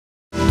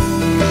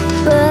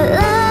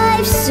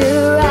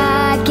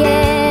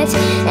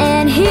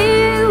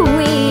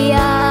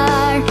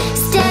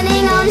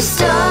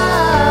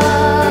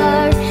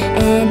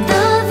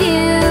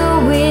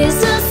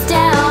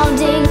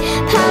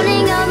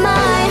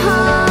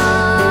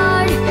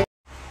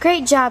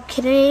Great job,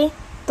 Kennedy.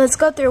 Let's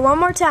go through one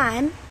more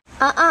time.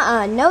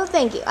 No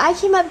thank you. I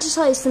came up to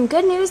tell you some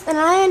good news, and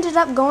I ended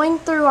up going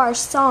through our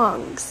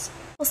songs.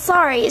 Well,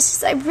 sorry, it's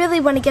just I really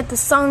want to get the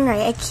song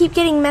right. I keep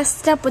getting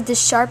messed up with the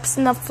sharps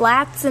and the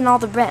flats and all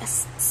the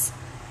rests.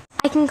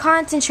 I can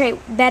concentrate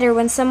better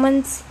when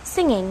someone's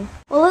singing.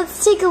 Well,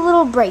 let's take a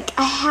little break.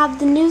 I have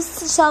the news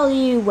to tell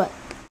you.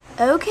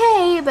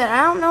 Okay, but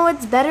I don't know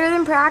what's better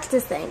than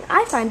practicing.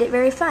 I find it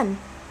very fun.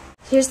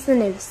 Here's the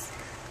news.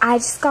 I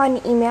just got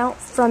an email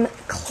from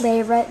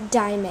Clara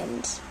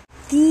Diamond.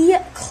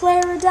 The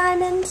Clara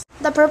Diamond?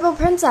 The Purple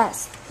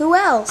Princess. Who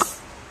else?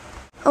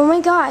 Oh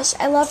my gosh,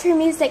 I love her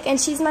music and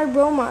she's my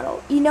role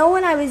model. You know,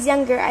 when I was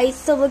younger, I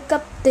used to look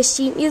up the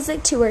sheet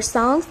music to her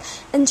songs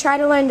and try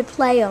to learn to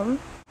play them.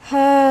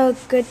 Oh,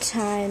 good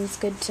times,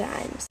 good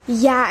times.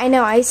 Yeah, I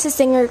know, I used to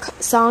sing her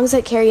songs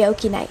at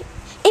karaoke night.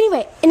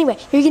 Anyway,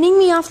 you're getting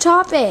me off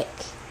topic.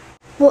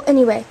 Well,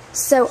 anyway,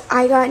 so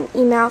I got an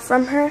email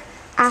from her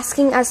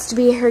asking us to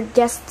be her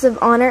guests of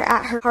honor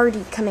at her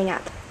party coming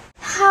up.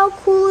 How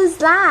cool is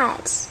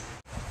that?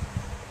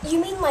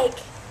 You mean like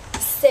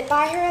sit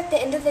by her at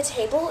the end of the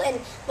table and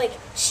like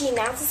she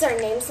announces our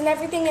names and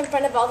everything in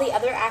front of all the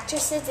other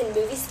actresses and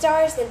movie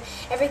stars and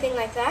everything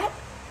like that?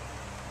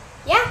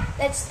 Yeah,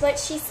 that's what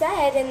she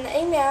said in the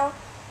email.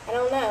 I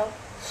don't know.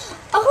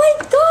 Oh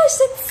my gosh,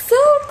 that's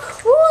so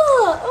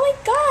cool! Oh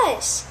my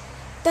gosh!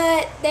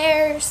 But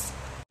there's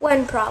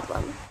one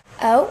problem.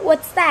 Oh,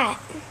 what's that?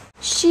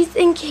 She's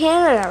in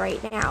Canada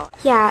right now.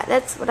 Yeah,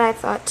 that's what I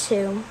thought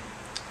too.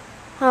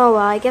 Oh well,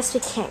 I guess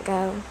we can't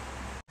go.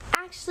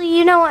 Actually,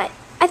 you know what?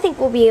 I think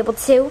we'll be able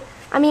to.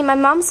 I mean, my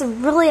mom's a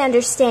really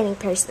understanding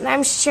person.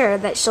 I'm sure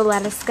that she'll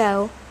let us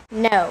go.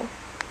 No.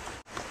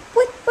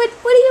 What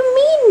do you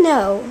mean,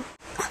 no?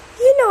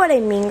 You know what I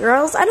mean,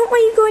 girls. I don't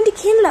want you going to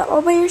Canada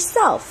all by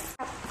yourself.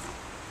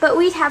 But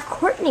we'd have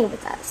Courtney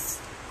with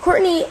us.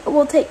 Courtney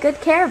will take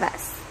good care of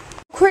us.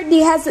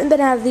 Courtney hasn't been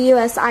out of the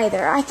U.S.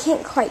 either. I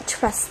can't quite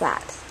trust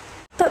that.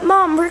 But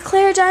Mom, we're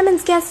Clara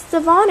Diamond's guests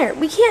of honor.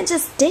 We can't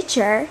just ditch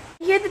her.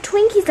 Here the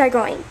Twinkies are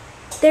going.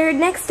 They're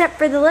next up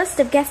for the list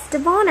of guests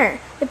of honor.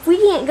 If we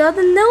can't go,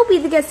 then they'll be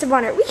the guest of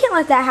honor. We can't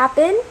let that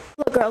happen.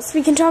 Look, girls,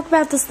 we can talk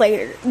about this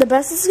later. The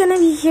bus is going to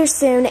be here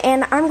soon,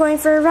 and I'm going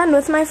for a run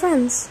with my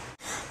friends.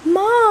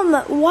 Mom,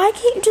 why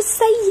can't you just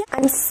say yes?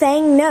 I'm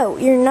saying no.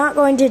 You're not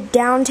going to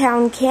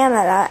downtown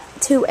Canada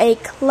to a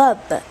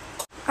club.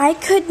 I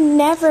could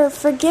never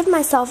forgive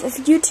myself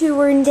if you two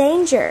were in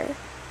danger.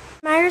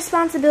 My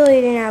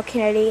responsibility now,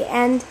 Kennedy,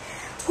 and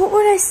what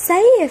would I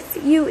say if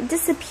you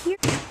disappeared?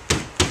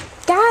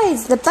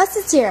 Guys, the bus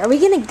is here. Are we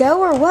gonna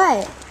go or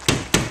what?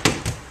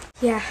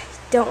 Yeah,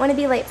 don't want to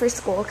be late for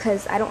school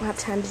because I don't have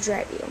time to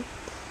drive you.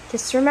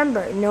 Just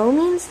remember, no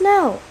means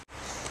no.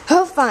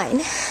 Oh,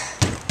 fine.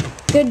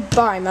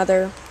 Goodbye,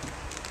 Mother.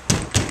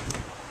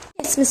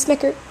 Yes, Miss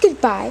Smicker,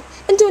 goodbye.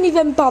 And don't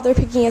even bother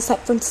picking us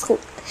up from school.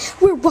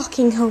 We're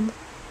walking home.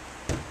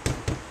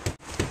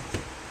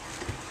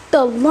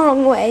 The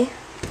long way.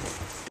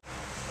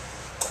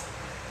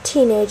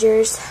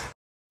 Teenagers.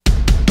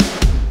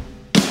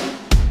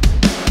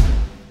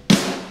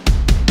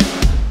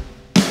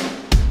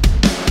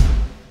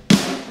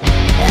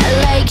 I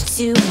like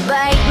to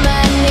bite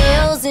my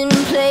nails and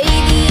play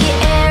the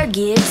air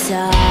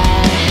guitar.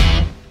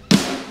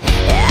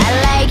 I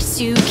like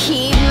to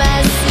keep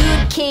my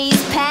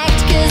suitcase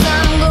packed 'cause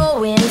I'm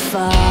going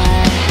far.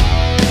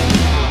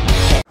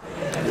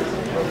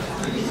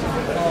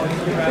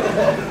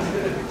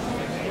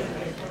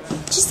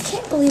 Just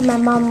can't believe my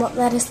mom won't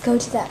let us go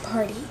to that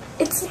party.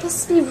 It's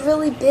supposed to be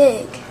really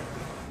big.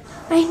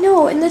 I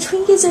know, and the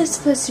Twinkies are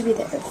supposed to be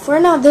there. If we're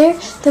not there,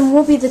 then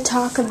we'll be the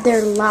talk of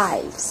their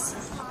lives.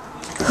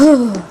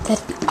 Whew,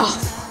 that'd be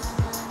awful.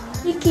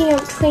 Speaking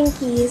of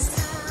Twinkies,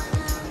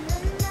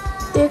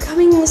 they're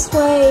coming this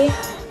way.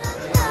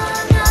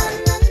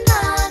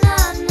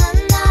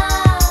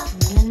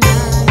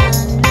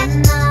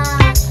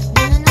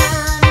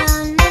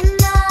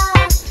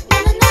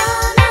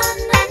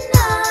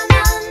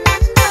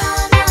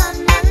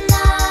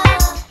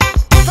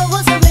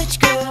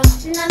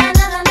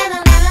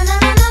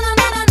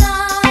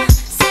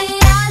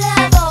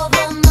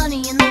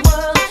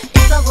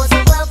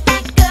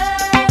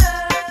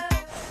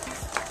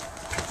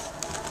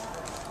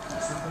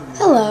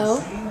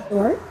 Hello.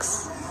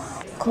 Works?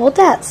 Cold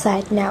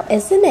outside now,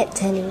 isn't it,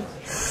 Tenny?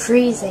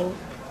 Freezing.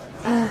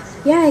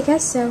 Yeah, I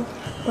guess so.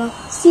 Well,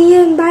 see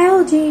you in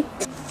biology.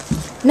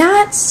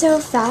 Not so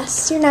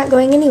fast. You're not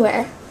going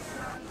anywhere.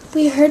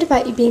 We heard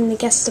about you being the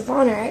guest of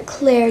honor at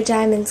Claire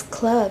Diamond's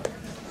club.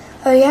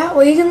 Oh yeah?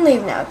 Well, you can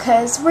leave now,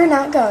 'cause we're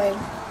not going.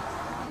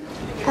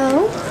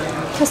 Oh?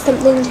 Has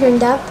something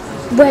turned up?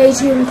 Way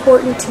too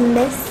important to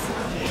miss?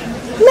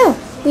 No,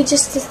 we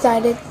just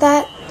decided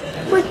that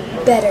we're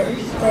better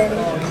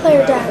than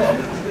Claire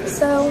Denim,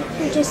 so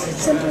we just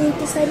simply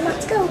decided not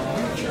to go.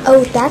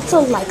 Oh, that's a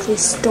likely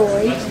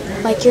story.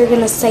 Like you're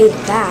gonna say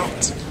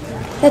that.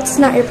 That's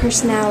not your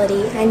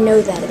personality. I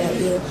know that about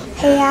you.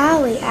 Hey,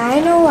 Allie,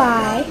 I know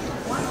why.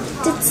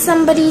 Did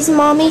somebody's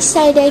mommy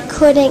say they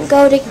couldn't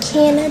go to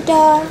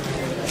Canada?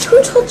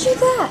 Who told you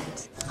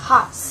that?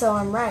 Ha, so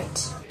I'm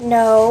right.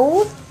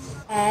 No.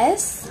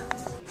 S.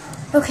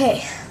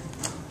 Okay.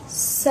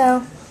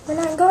 So, we're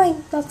not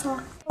going, that's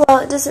all. Well,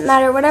 it doesn't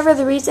matter. Whatever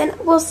the reason,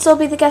 we'll still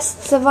be the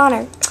guests of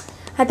honor.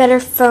 I better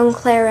phone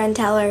Clara and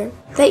tell her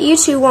that you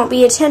two won't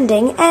be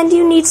attending and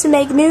you need to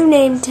make new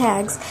name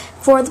tags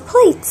for the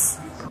plates.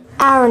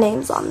 Our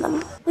names on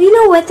them. Well, you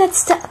know what?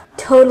 That's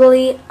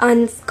totally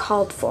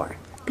uncalled for.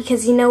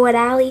 Because you know what,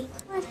 Allie?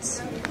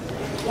 What?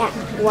 Yeah,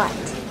 what?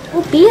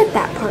 We'll be at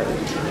that party.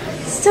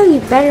 Still, you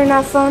better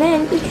not phone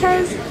in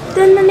because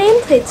then the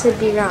nameplates would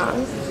be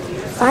wrong.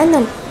 Fine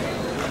then.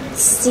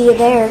 See you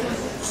there.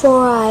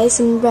 4 eyes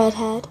and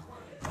redhead.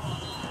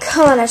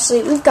 Come on,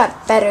 Ashley. We've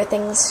got better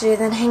things to do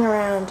than hang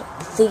around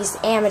with these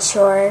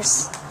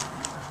amateurs.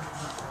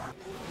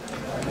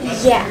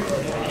 Yeah.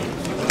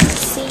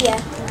 See ya.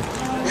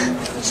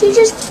 She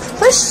just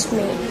pushed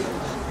me.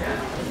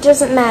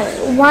 Doesn't matter.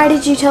 Why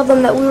did you tell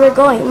them that we were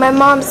going? My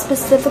mom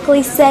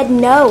specifically said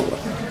no.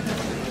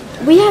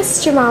 We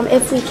asked your mom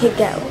if we could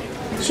go.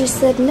 She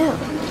said no.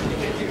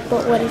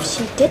 But what if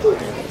she didn't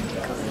go?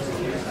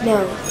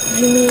 No.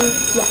 You mean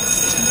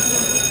yes.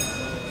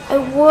 I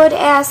would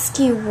ask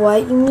you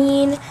what you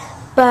mean,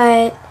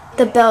 but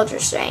the bell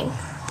just rang.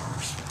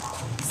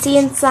 See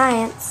you in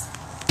science.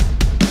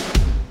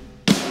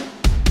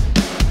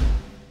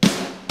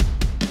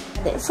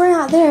 If we're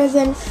not there,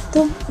 then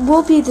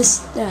we'll be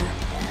this.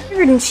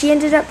 And she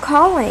ended up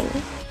calling.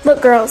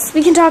 Look, girls,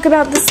 we can talk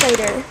about this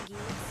later.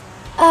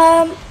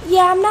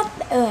 Yeah, I'm not.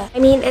 I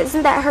mean,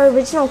 isn't that her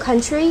original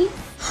country?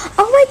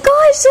 Oh my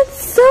gosh,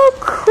 that's so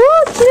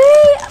cool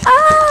today!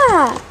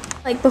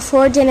 Like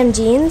before Denim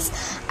Jeans,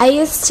 I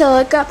used to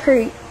look up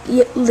her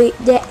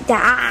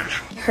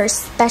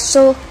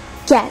special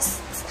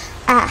guests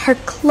at her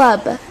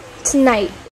club tonight.